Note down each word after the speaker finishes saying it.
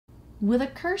With a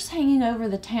curse hanging over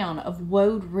the town of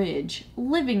Wode Ridge,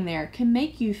 living there can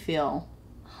make you feel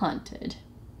haunted.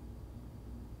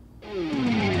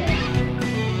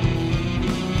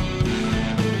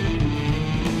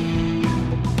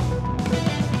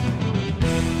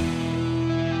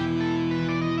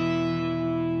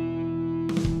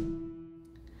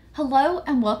 Hello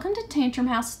and welcome to Tantrum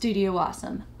House Studio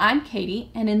Awesome. I'm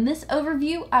Katie, and in this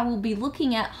overview I will be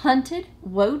looking at Hunted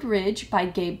Wode Ridge by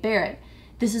Gabe Barrett.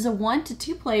 This is a 1 to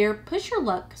 2 player push your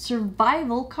luck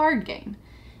survival card game.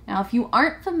 Now if you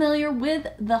aren't familiar with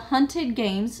the Hunted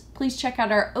games, please check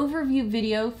out our overview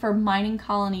video for Mining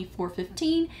Colony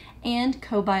 415 and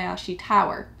Kobayashi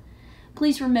Tower.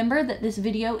 Please remember that this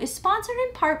video is sponsored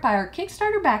in part by our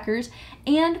Kickstarter backers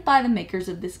and by the makers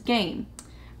of this game.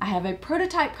 I have a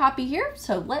prototype copy here,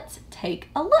 so let's take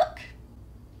a look.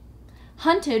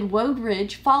 Hunted Wode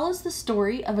Ridge follows the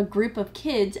story of a group of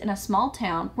kids in a small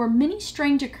town where many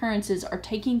strange occurrences are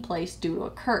taking place due to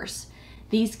a curse.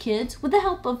 These kids, with the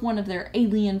help of one of their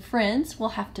alien friends, will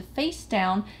have to face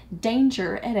down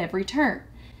danger at every turn.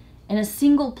 In a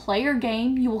single player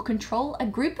game, you will control a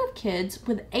group of kids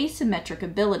with asymmetric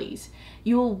abilities.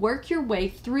 You will work your way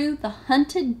through the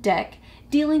hunted deck,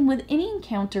 dealing with any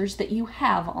encounters that you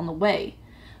have on the way.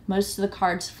 Most of the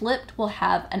cards flipped will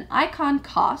have an icon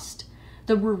cost,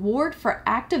 the reward for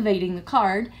activating the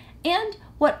card, and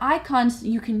what icons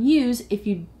you can use if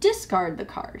you discard the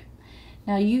card.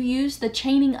 Now you use the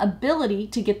chaining ability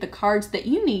to get the cards that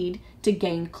you need to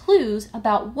gain clues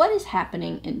about what is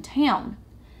happening in town.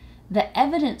 The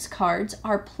evidence cards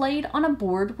are played on a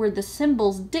board where the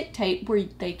symbols dictate where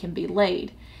they can be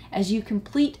laid. As you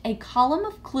complete a column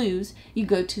of clues, you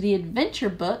go to the adventure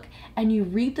book and you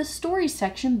read the story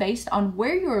section based on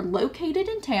where you are located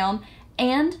in town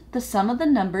and the sum of the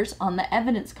numbers on the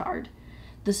evidence card.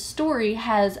 The story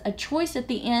has a choice at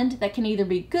the end that can either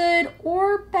be good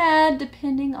or bad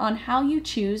depending on how you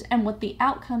choose and what the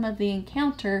outcome of the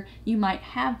encounter you might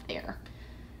have there.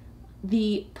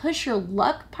 The push your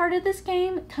luck part of this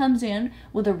game comes in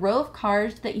with a row of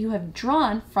cards that you have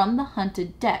drawn from the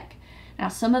hunted deck. Now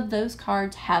some of those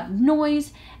cards have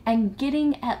noise, and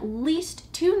getting at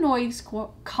least 2 noise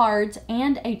cards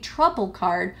and a trouble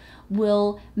card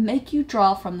will make you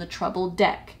draw from the trouble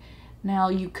deck. Now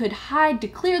you could hide to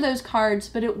clear those cards,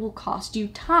 but it will cost you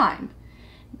time.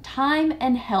 Time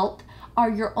and health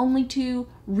are your only 2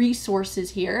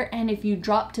 resources here, and if you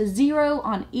drop to 0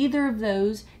 on either of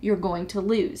those, you're going to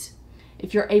lose.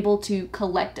 If you're able to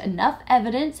collect enough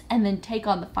evidence and then take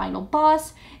on the final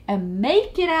boss and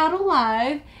make it out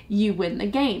alive, you win the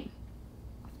game.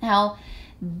 Now,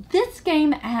 this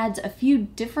game adds a few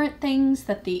different things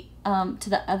that to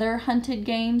the other Hunted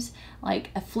games,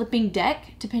 like a flipping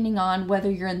deck, depending on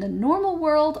whether you're in the normal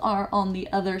world or on the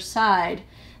other side.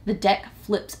 The deck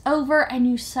flips over and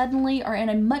you suddenly are in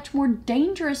a much more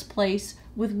dangerous place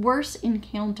with worse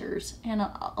encounters and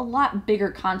a lot bigger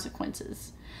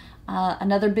consequences.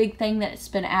 Another big thing that's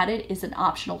been added is an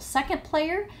optional second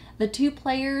player. The 2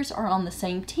 players are on the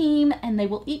same team and they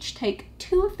will each take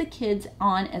 2 of the kids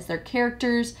on as their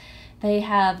characters. They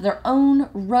have their own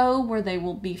row where they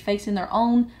will be facing their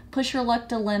own push your luck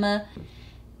dilemma.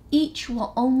 Each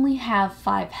will only have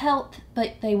 5 health,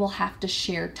 but they will have to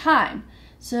share time.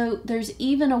 So there's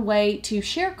even a way to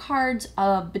share cards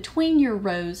between your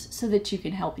rows so that you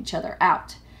can help each other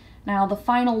out. Now the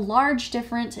final large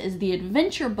difference is the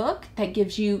adventure book that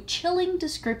gives you chilling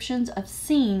descriptions of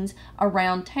scenes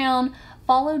around town,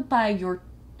 followed by your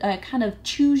kind of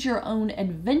choose your own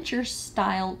adventure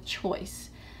style choice.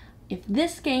 If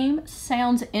this game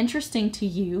sounds interesting to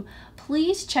you,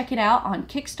 please check it out on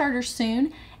Kickstarter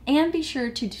soon, and be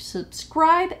sure to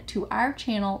subscribe to our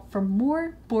channel for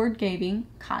more board gaming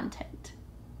content.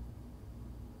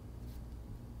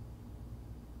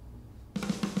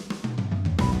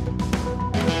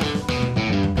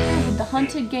 The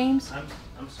Hunted games.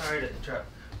 I'm sorry to interrupt,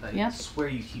 but yeah? I swear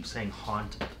you keep saying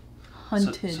haunted.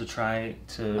 Hunted. So try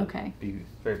to okay. be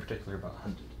very particular about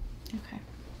hunted. Okay.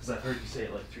 Because I've heard you say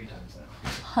it like 3 times now.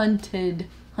 Hunted.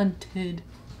 Hunted.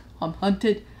 I'm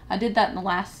hunted. I did that in the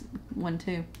last one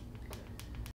too.